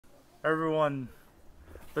Everyone,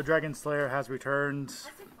 the Dragon Slayer has returned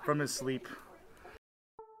from his sleep.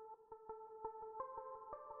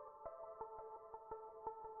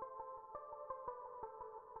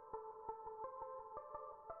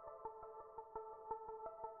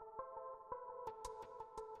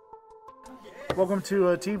 Welcome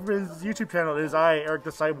to T-Frizz's YouTube channel. It is I, Eric the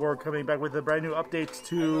Cyborg, coming back with a brand new update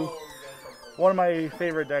to one of my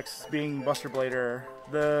favorite decks, being Buster Blader.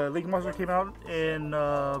 The Link Monster came out in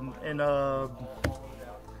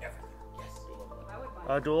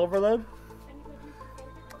Dual Overload.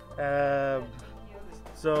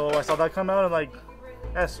 So I saw that come out and I'm like,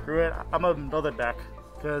 screw it, I'm gonna build it back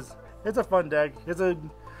because it's a fun deck. It's a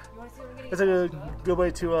good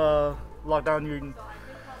way to lock down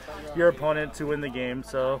your opponent to win the game.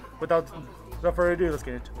 So without further ado, let's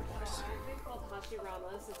get into it.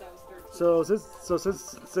 So since this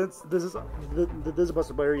is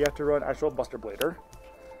Buster Blader, you have to run actual Buster Blader.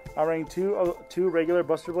 I'm running two regular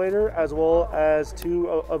Buster Blader as well as two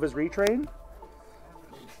of his retrain.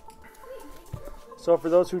 So for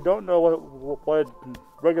those who don't know what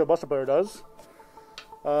regular Buster Blader does,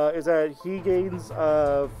 is that he gains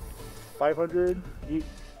 500.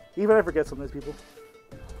 Even I forget some of these people.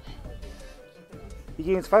 He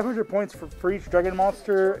gains 500 points for each Dragon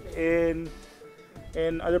Monster in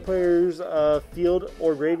other players' field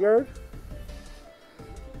or graveyard.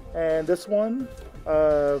 And this one,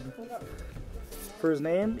 for his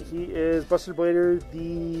name, he is Buster Blader,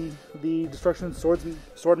 the Destruction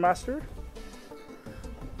Sword Master.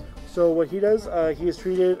 So what he does, he is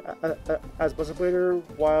treated as Buster Blader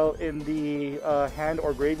while in the hand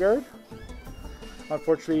or graveyard.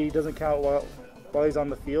 Unfortunately, he doesn't count while he's on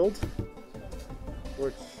the field,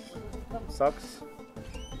 which sucks.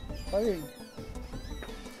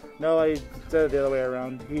 No, I said it the other way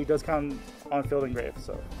around. He does count on field and grave.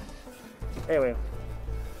 So anyway,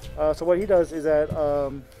 so what he does is that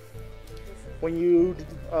when you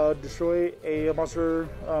destroy a monster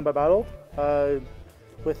by battle,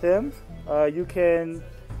 with him, you can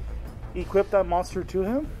equip that monster to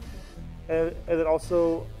him, and then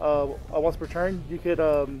also once per turn, you could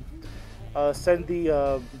send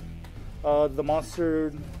the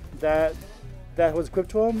monster that was equipped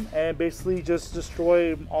to him, and basically just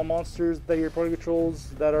destroy all monsters that your opponent controls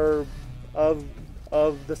that are of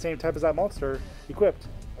the same type as that monster equipped.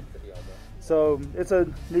 So it's a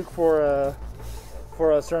nuke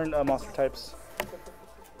for certain monster types.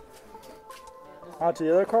 On to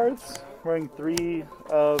the other cards, wearing 3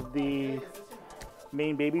 of the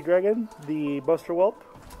main baby dragon, the Buster Whelp.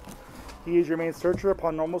 He is your main searcher.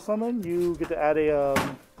 Upon normal summon, you get to add a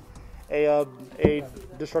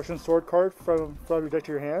Destruction Sword card from your deck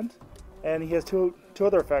to your hand, and he has two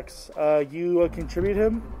other effects. You contribute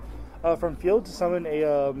him from field to summon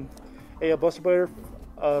a Buster Blader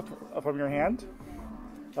from your hand,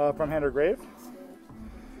 from hand or grave,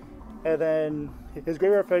 and then his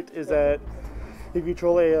graveyard effect is that if you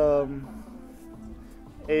control a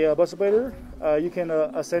Buster Blader, you can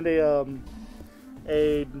ascend a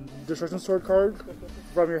Destruction Sword card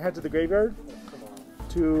from your hand to the graveyard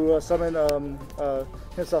to summon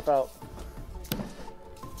himself out.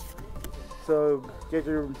 So get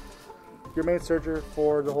your main searcher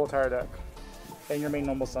for the whole entire deck and your main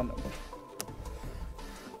normal summon.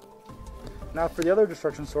 Now for the other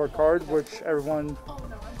Destruction Sword card, which everyone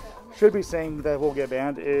should be saying that will get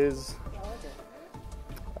banned, is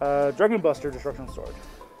Dragon Buster Destruction Sword.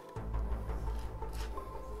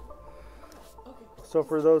 So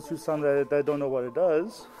for those who that don't know what it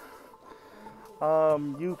does,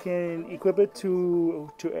 you can equip it to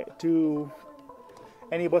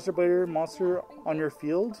any Buster Blader monster on your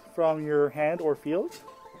field from your hand or field.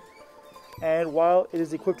 And while it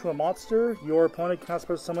is equipped to a monster, your opponent cannot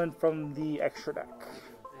special summon from the extra deck.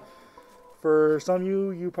 For some of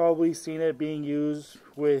you probably seen it being used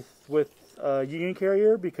with Union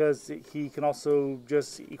Carrier, because he can also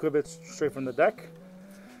just equip it straight from the deck,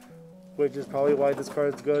 which is probably why this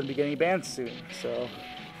card is going to be getting banned soon. So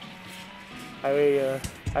I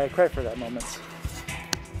cry for that moment.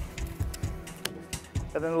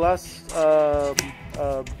 And then the last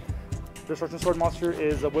Destruction Sword monster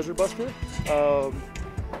is a Wizard Buster.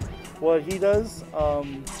 What he does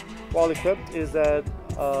while equipped is that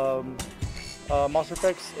monster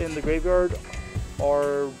effects in the graveyard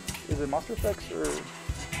are, is it monster effects or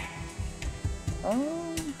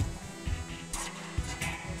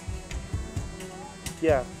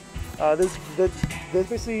yeah, this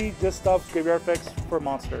basically just stops graveyard effects for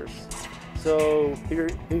monsters. So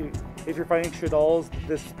if you're fighting Shaddolls,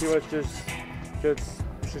 this pretty much just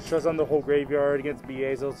shuts down the whole graveyard. Against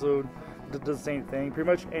BAs also does the same thing. Pretty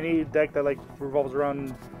much any deck that like revolves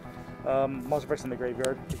around monster effects in the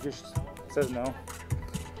graveyard. It just says no.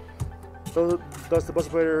 So thus the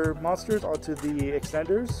Buster Blader monsters onto the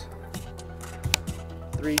extenders.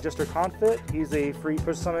 3 Jester Confit. He's a free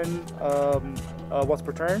push summon once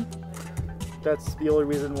per turn. That's the only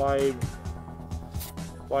reason why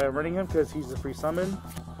I'm running him, because he's a free summon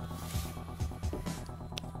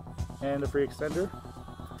and a free extender.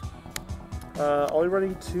 Only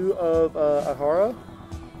running 2 of Ahara,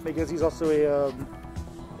 because he's also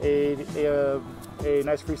a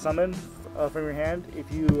nice free summon from your hand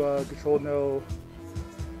if you control no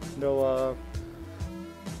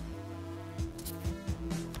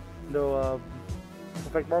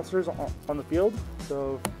effect monsters on the field,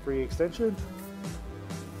 so free extension.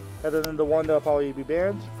 And then the one that'll probably be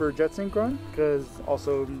banned for Jet Synchron, because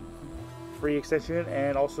also free extension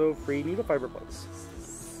and also free needle fiber plates.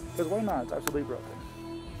 Because why not? It's absolutely broken.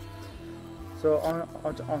 So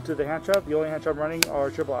onto the hand trap. The only hand trap running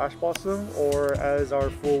are Triple Ash Blossom, or as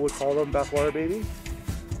our fool would call them, Bathwater Baby.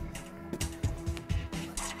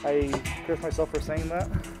 I curse myself for saying that.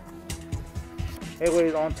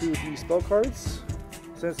 Anyways, onto the spell cards.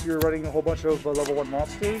 Since you're running a whole bunch of level 1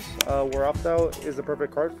 monsters, War Opt-Out is the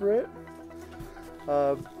perfect card for it.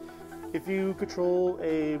 If you control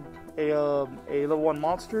a level 1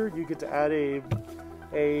 monster, you get to add a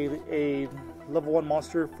level 1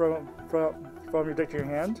 monster from your deck to your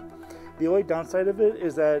hand. The only downside of it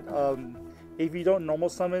is that if you don't normal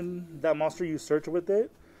summon that monster, you search with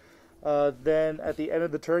it, then at the end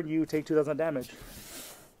of the turn you take 2,000 damage.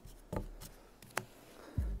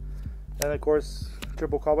 And of course,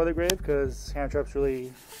 triple Call by the Grave, because hand traps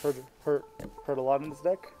really hurt a lot in this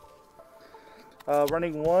deck.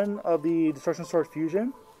 Running 1 of the Destruction Sword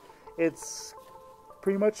Fusion. It's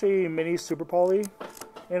pretty much a mini Super Poly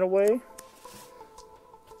in a way.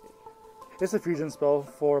 It's a fusion spell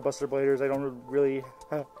for Buster Bladers. I don't really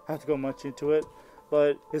have to go much into it,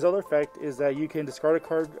 but his other effect is that you can discard a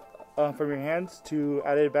card from your hand to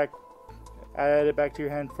add it back to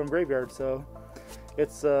your hand from graveyard. So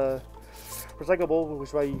it's recyclable, which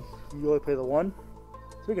is why you only play the 1.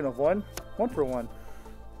 Speaking of 1 for 1.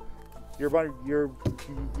 You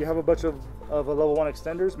have a bunch of level 1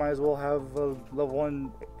 extenders. Might as well have a level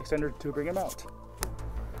 1 extender to bring him out.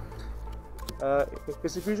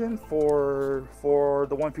 It's a fusion for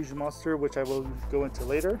the 1 fusion monster, which I will go into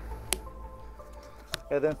later.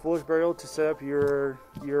 And then Foolish Burial to set up your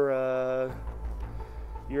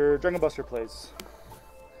Dragon Buster plays.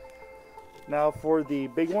 Now for the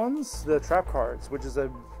big ones, the trap cards, which is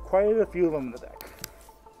quite a few of them in the deck.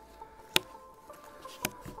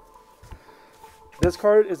 This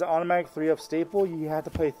card is an automatic 3-up staple. You have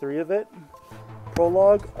to play 3 of it.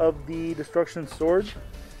 Prologue of the Destruction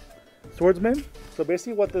Swordsman. So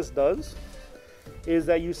basically what this does is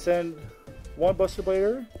that you send 1 Buster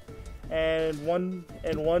Blader and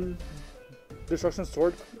one Destruction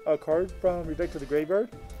Sword card from your deck to the graveyard.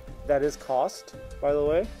 That is cost, by the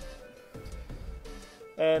way.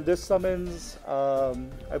 And this summons,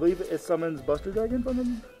 I believe it summons Buster Dragon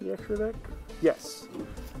from the extra deck. Yes.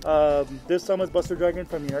 This summons Buster Dragon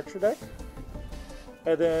from your extra deck.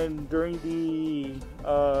 And then during the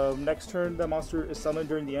next turn the monster is summoned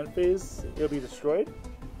during the end phase, it'll be destroyed.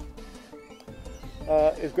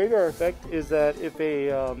 Its graveyard effect is that if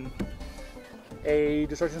a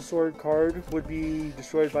Destruction Sword card would be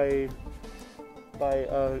destroyed by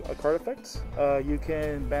a card effect, you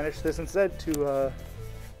can banish this instead to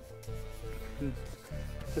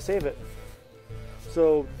save it.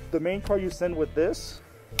 So the main card you send with this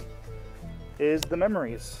is the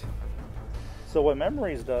Memories. So what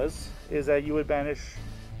Memories does is that you would banish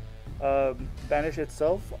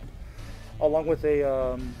itself along with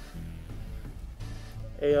a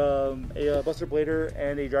Buster Blader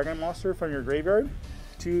and a Dragon monster from your graveyard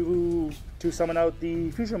to summon out the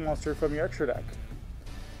fusion monster from your extra deck.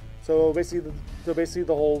 So basically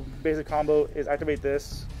the whole basic combo is activate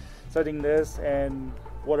this, setting this, and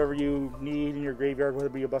whatever you need in your graveyard, whether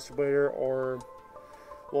it be a Buster Blader or,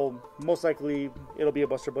 well, most likely it'll be a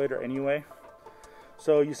Buster Blader anyway.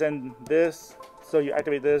 So you send this, so you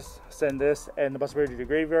activate this, send this, and the Buster Blader to the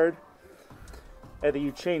graveyard. And then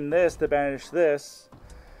you chain this to banish this.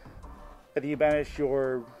 And then you banish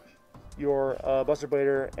your Buster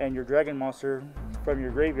Blader and your Dragon monster from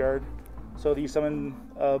your graveyard. So that you summon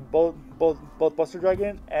both Buster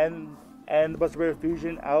Dragon and the Buster Blader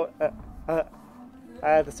fusion out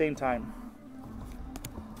at the same time.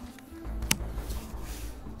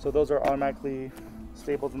 So those are automatically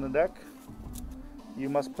staples in the deck. You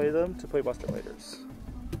must play them to play Buster Bladers.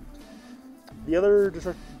 The other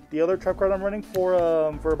trap card I'm running for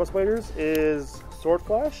Buster Bladers is Sword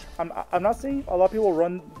Flash. I'm not saying a lot of people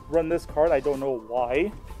run this card. I don't know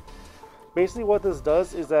why. Basically, what this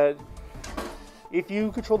does is that if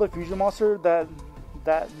you control the fusion monster that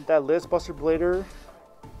lists Buster Blader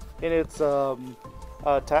in its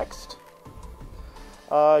text,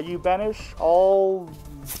 you banish all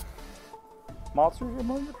monsters your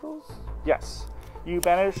opponent controls? Yes. You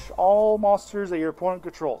banish all monsters that your opponent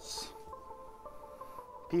controls.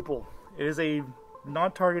 People, it is a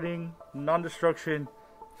non-targeting, non-destruction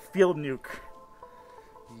field nuke.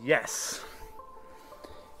 Yes.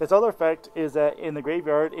 Its other effect is that in the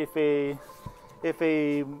graveyard, if a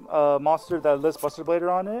monster that lists Buster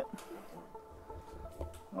Blader on it,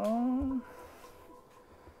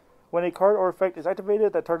 when a card or effect is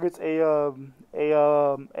activated that targets a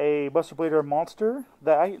Buster Blader monster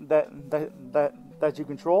that you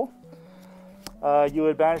control, you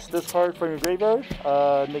would banish this card from your graveyard,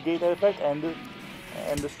 negate that effect, and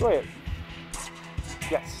destroy it.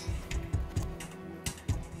 Yes.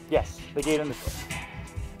 Yes, negate and destroy.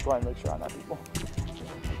 Just want to make sure on that, people.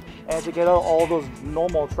 And to get out all those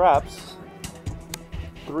normal traps,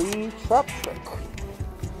 3 Trap Trick.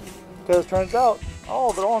 Because it turns out,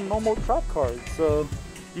 oh, they're all normal trap cards, so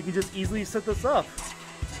you can just easily set this up.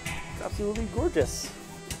 It's absolutely gorgeous.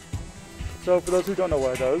 So for those who don't know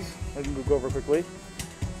what it does, I can go over quickly.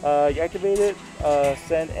 You activate it,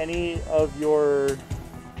 send any of your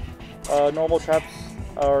normal traps,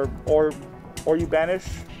 or you banish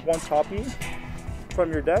 1 copy from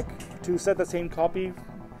your deck to set the same copy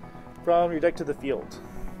from your deck to the field.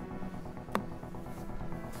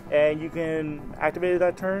 And you can activate it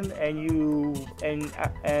that turn, and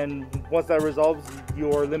once that resolves,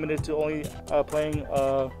 you're limited to only playing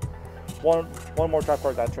one more trap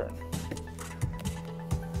card that turn.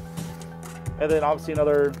 And then obviously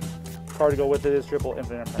another card to go with it is triple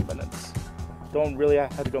infinite permanence. Don't really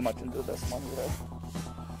have to go much into this one either.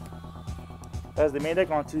 As the main deck,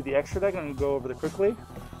 onto the extra deck, I'm going to go over it quickly.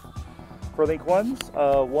 For Link 1s,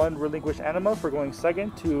 1 Relinquish Anima for going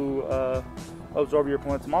second to absorb your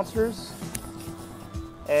opponent's monsters,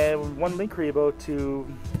 and 1 Link Rebo to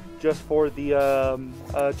just for the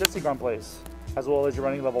Jessigron plays, as well as you're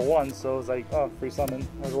running level 1, so it's like, oh, free summon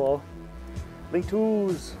as well. Link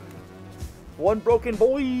 2s, 1 Broken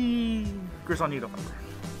Boy, Grisson Needlefiber,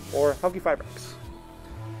 or Hulky Fibrax.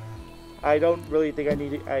 I don't really think I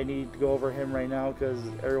need to go over him right now because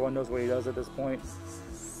everyone knows what he does at this point,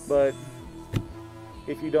 but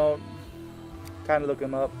if you don't, kind of look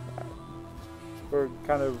him up. We're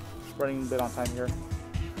kind of running a bit on time here.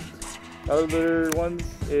 The other ones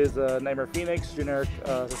is Nightmare Phoenix, generic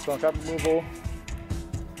spell and trap removal.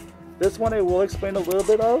 This one I will explain a little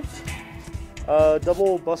bit of.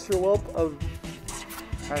 Double Buster Whelp of...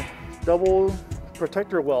 double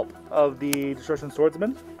Protector Whelp of the Destruction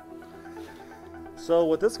Swordsman. So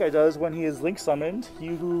what this guy does, when he is Link summoned,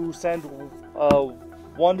 you send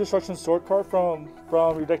 1 Destruction Sword card from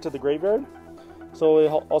your deck to the graveyard. So it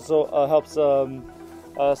also helps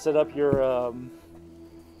set up your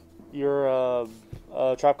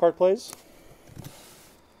trap card plays.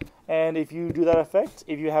 And if you do that effect,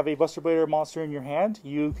 if you have a Buster Blader monster in your hand,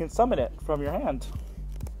 you can summon it from your hand.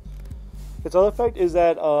 Its other effect is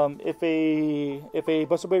that if a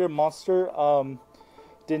Buster Blader monster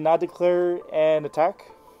did not declare an attack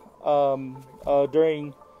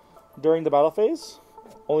during the battle phase,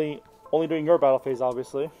 only during your battle phase,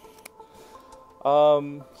 obviously.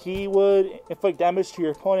 He would inflict damage to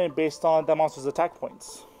your opponent based on that monster's attack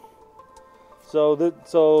points. So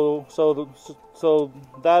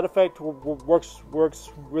that effect works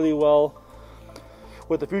really well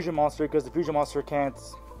with the fusion monster because the fusion monster can't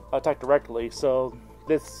attack directly. So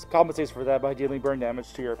this compensates for that by dealing burn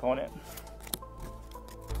damage to your opponent.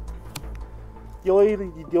 The only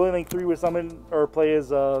Link 3 with summon or play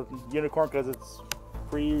is Unicorn because it's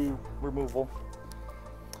free removal.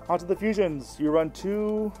 Onto the fusions, you run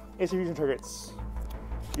 2 instant fusion targets.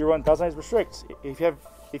 You run Thousand Eyes Restrict.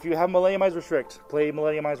 If you have Millennium Eyes Restrict, play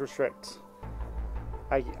Millennium Eyes Restrict.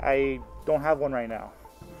 I don't have one right now.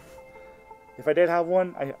 If I did have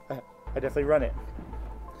one, I definitely run it.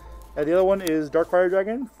 And the other one is Dark Fire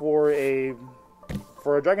Dragon for a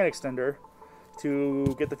Dragon Extender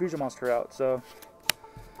to get the fusion monster out. So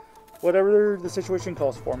whatever the situation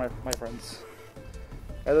calls for, my friends.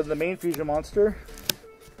 And then the main fusion monster,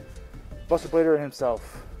 Buster Blader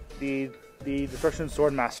himself, the Destruction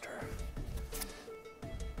Sword Master,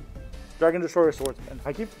 Dragon Destroyer Swordsman.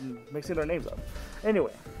 I keep mixing their names up.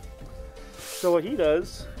 Anyway, so what he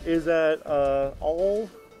does is that all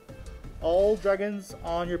dragons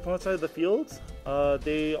on your opponent's side of the field,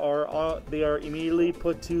 they are immediately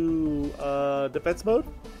put to defense mode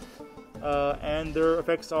and their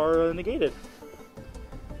effects are negated.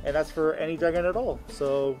 And that's for any dragon at all.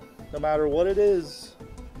 So no matter what it is,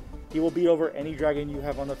 he will beat over any dragon you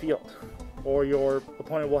have on the field, or your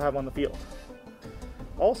opponent will have on the field.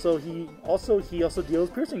 Also, he deals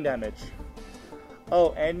piercing damage.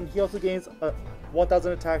 Oh, and he also gains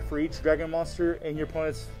 1,000 attack for each dragon monster in your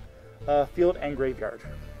opponent's field and graveyard.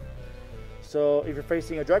 So if you're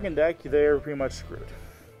facing a dragon deck, they're pretty much screwed.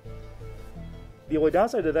 The only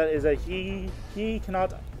downside to that is that he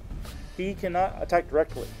cannot attack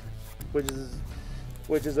directly,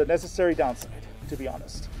 which is a necessary downside, to be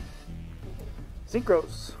honest.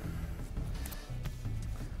 Synchros.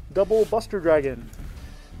 Double Buster Dragon.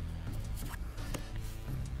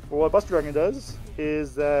 Well, what Buster Dragon does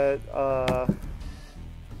is that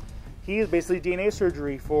he is basically DNA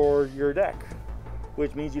surgery for your deck,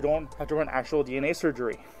 which means you don't have to run actual DNA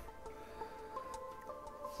surgery.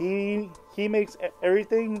 He makes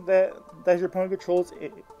everything that your opponent controls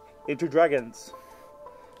into dragons,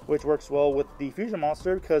 which works well with the fusion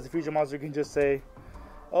monster, because the fusion monster can just say,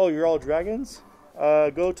 "Oh, you're all dragons.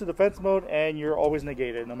 Go to defense mode, and you're always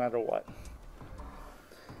negated no matter what."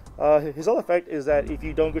 His other effect is that if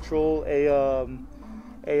you don't control a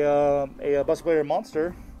Buster Blader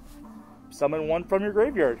monster, summon one from your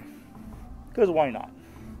graveyard, because why not?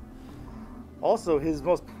 Also, his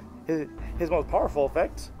most powerful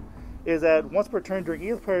effect is that once per turn during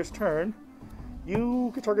either player's turn,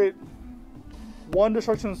 you can target one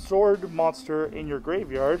Destruction Sword monster in your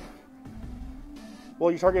graveyard.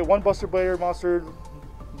 Well, you target one Buster Blader monster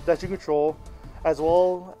that you control, as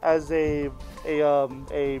well as a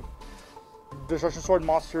Destruction Sword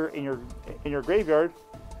monster in your graveyard.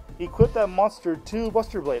 Equip that monster to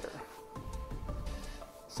Buster Blader.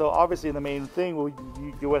 So obviously the main thing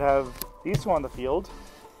you would have these two on the field,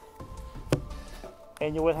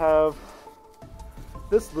 and you would have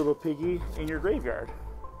this little piggy in your graveyard.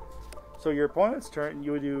 So your opponent's turn,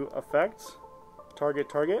 you would do effects, target,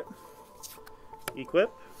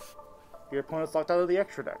 equip. Your opponent's locked out of the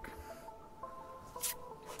extra deck.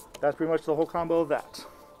 That's pretty much the whole combo of that.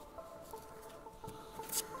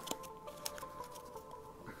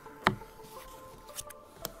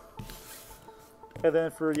 And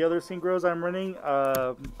then for the other synchros I'm running,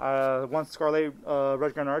 one Scarlet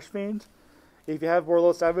Red Dragon Archfiend. If you have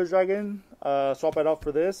Warlord Savage Dragon, swap it out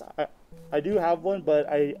for this. I do have one, but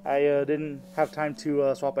I didn't have time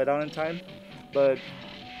to swap it out in time. But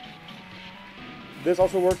this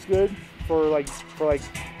also works good for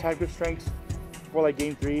time constraints for like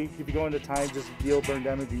game 3. If you go into time, just deal burn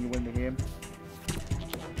damage and you win the game.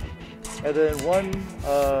 And then one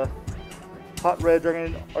Hot Red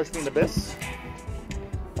Dragon Archfiend Abyss.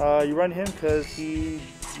 You run him because he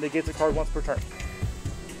negates a card once per turn.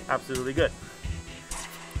 Absolutely good.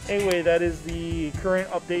 Anyway, that is the current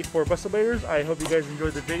update for Buster Bladers. I hope you guys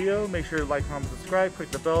enjoyed the video. Make sure to like, comment, subscribe, click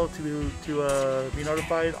the bell to be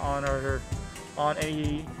notified on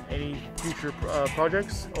any future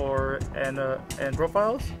projects and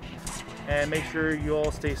profiles. And make sure you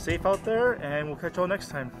all stay safe out there, and we'll catch you all next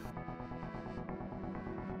time.